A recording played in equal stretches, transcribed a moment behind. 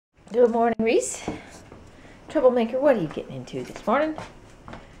Good morning, Reese. Troublemaker, what are you getting into this morning?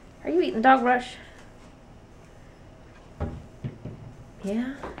 Are you eating dog brush?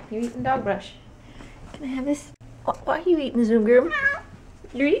 Yeah, you're eating dog brush. Can I have this? Why are you eating Zoom Groom?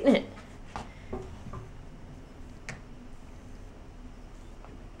 You're eating it.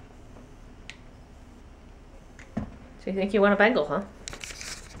 So you think you want a bagel, huh?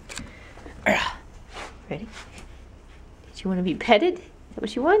 Ready? Did you want to be petted? Is that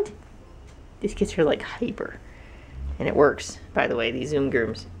what you want? This gets her like hyper. And it works, by the way, these Zoom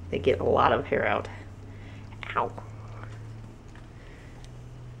Grooms. They get a lot of hair out. Ow.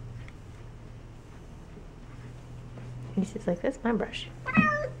 And he's just like, that's my brush.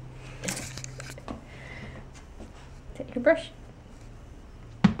 Is that your brush?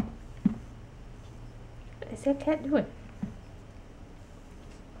 What is that cat doing?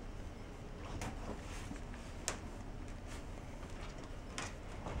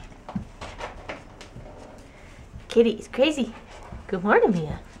 Kitty is crazy. Good morning,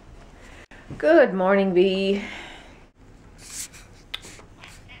 Mia. Good morning, Bee.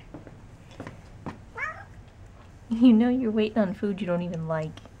 You know you're waiting on food you don't even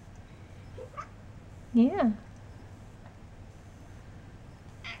like. Yeah.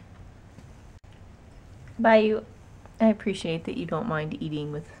 Bayou, I appreciate that you don't mind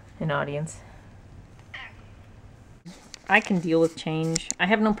eating with an audience. I can deal with change. I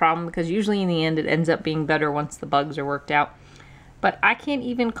have no problem because usually in the end it ends up being better once the bugs are worked out. But I can't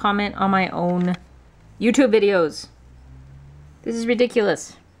even comment on my own YouTube videos. This is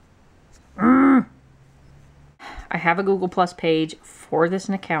ridiculous. I have a Google Plus page for this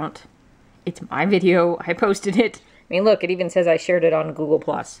account. It's my video. I posted it. I mean, look, it even says I shared it on Google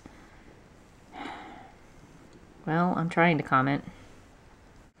Plus. Well, I'm trying to comment.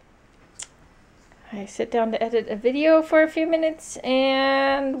 I sit down to edit a video for a few minutes,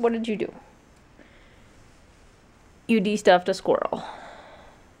 and what did you do? You de-stuffed a squirrel.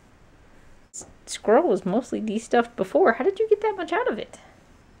 Squirrel was mostly de-stuffed before. How did you get that much out of it?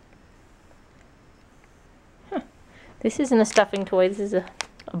 Huh. This isn't a stuffing toy. This is a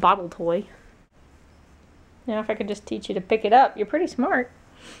bottle toy. Now, if I could just teach you to pick it up. You're pretty smart.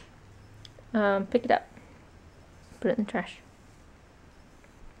 Pick it up. Put it in the trash.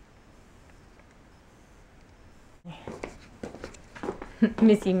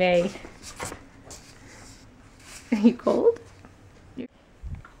 Missy May. Are you cold?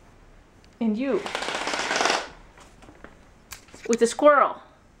 And you. With the squirrel.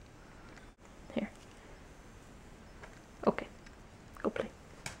 Here. Okay. Go play.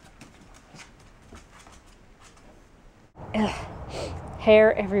 Ugh.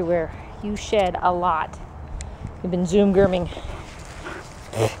 Hair everywhere. You shed a lot. You've been Zoom grooming.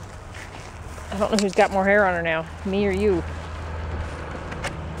 I don't know who's got more hair on her now, me or you.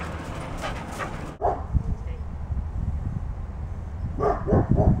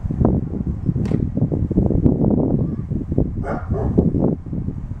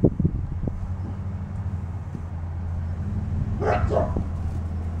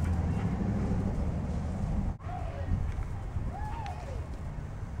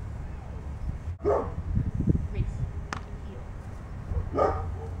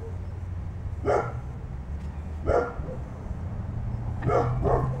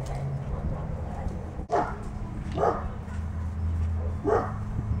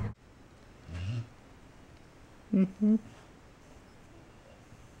 Mm-hmm.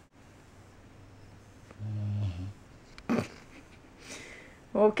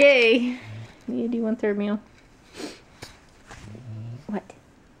 Okay. Yeah, do you want third meal? What?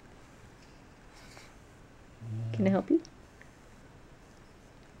 Can I help you?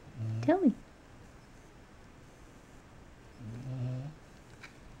 Tell me.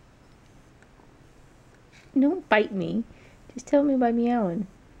 Don't bite me. Just tell me by meowing.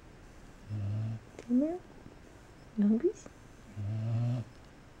 Tell me. You hungry?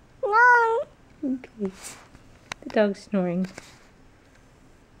 No. Okay. The dog's snoring.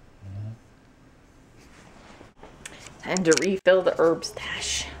 Time to refill the herb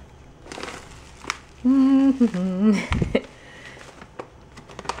stash.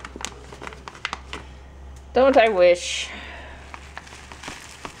 Don't I wish?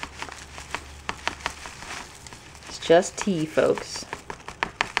 It's just tea, folks.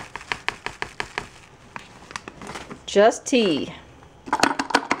 Just tea.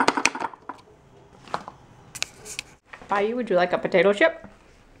 Bayou, would you like a potato chip?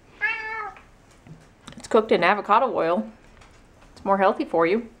 It's cooked in avocado oil. It's more healthy for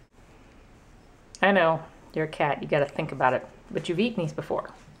you. I know, you're a cat. You gotta think about it. But you've eaten these before.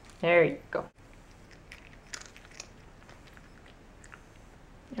 There you go.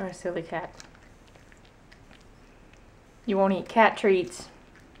 You're a silly cat. You won't eat cat treats.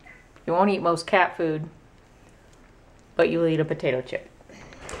 You won't eat most cat food. But you'll eat a potato chip.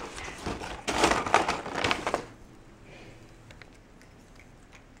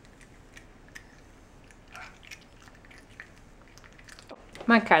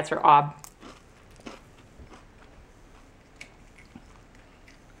 My cats are odd.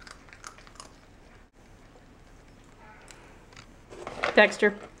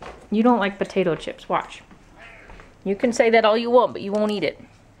 Dexter, you don't like potato chips. Watch. You can say that all you want, but you won't eat it.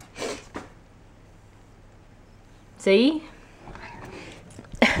 See?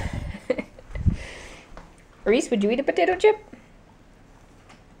 Reese, would you eat a potato chip?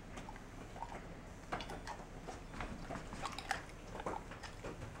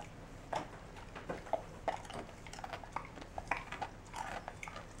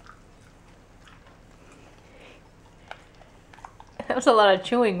 That was a lot of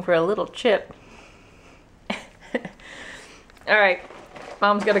chewing for a little chip. Alright,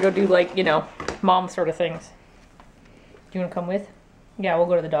 Mom's gotta go do, like, you know, mom sort of things. Do you wanna come with? Yeah, we'll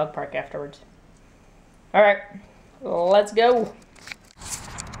go to the dog park afterwards. Alright, let's go.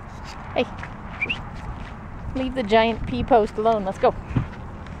 Hey, leave the giant pea post alone. Let's go.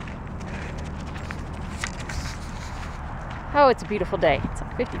 Oh, it's a beautiful day. It's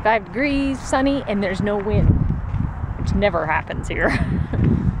like 55 degrees, sunny, and there's no wind, which never happens here.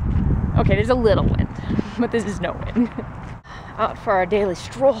 Okay, there's a little wind, but this is no wind. Out for our daily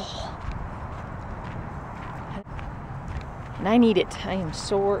stroll. And I need it. I am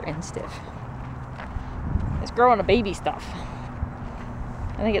sore and stiff. It's growing a baby stuff.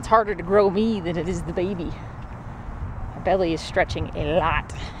 I think it's harder to grow me than it is the baby. My belly is stretching a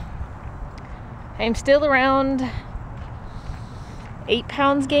lot. I am still around 8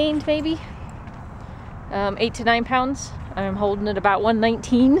 pounds gained, maybe. 8 to 9 pounds. I'm holding at about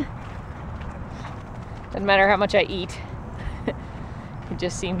 119. Doesn't matter how much I eat. It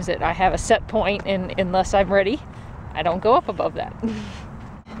just seems that I have a set point, and unless I'm ready, I don't go up above that.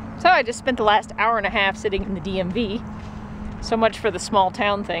 So I just spent the last hour and a half sitting in the DMV. So much for the small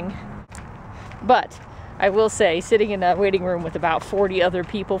town thing. But I will say, sitting in a waiting room with about 40 other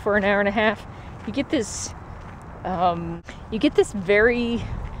people for an hour and a half, you get this very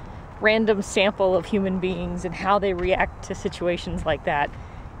random sample of human beings and how they react to situations like that.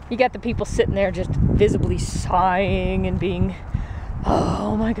 You got the people sitting there just visibly sighing and being,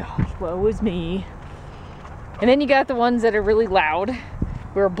 oh my gosh, woe is me. And then you got the ones that are really loud,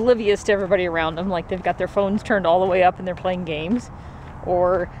 who are oblivious to everybody around them, like they've got their phones turned all the way up and they're playing games.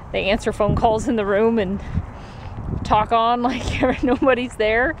 Or they answer phone calls in the room and talk on like nobody's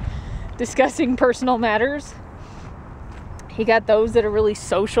there, discussing personal matters. You got those that are really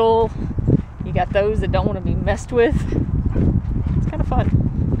social. You got those that don't want to be messed with. It's kind of fun.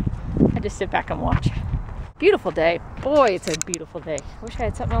 I just sit back and watch. Beautiful day. Boy, it's a beautiful day. Wish I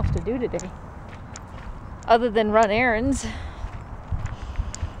had something else to do today other than run errands.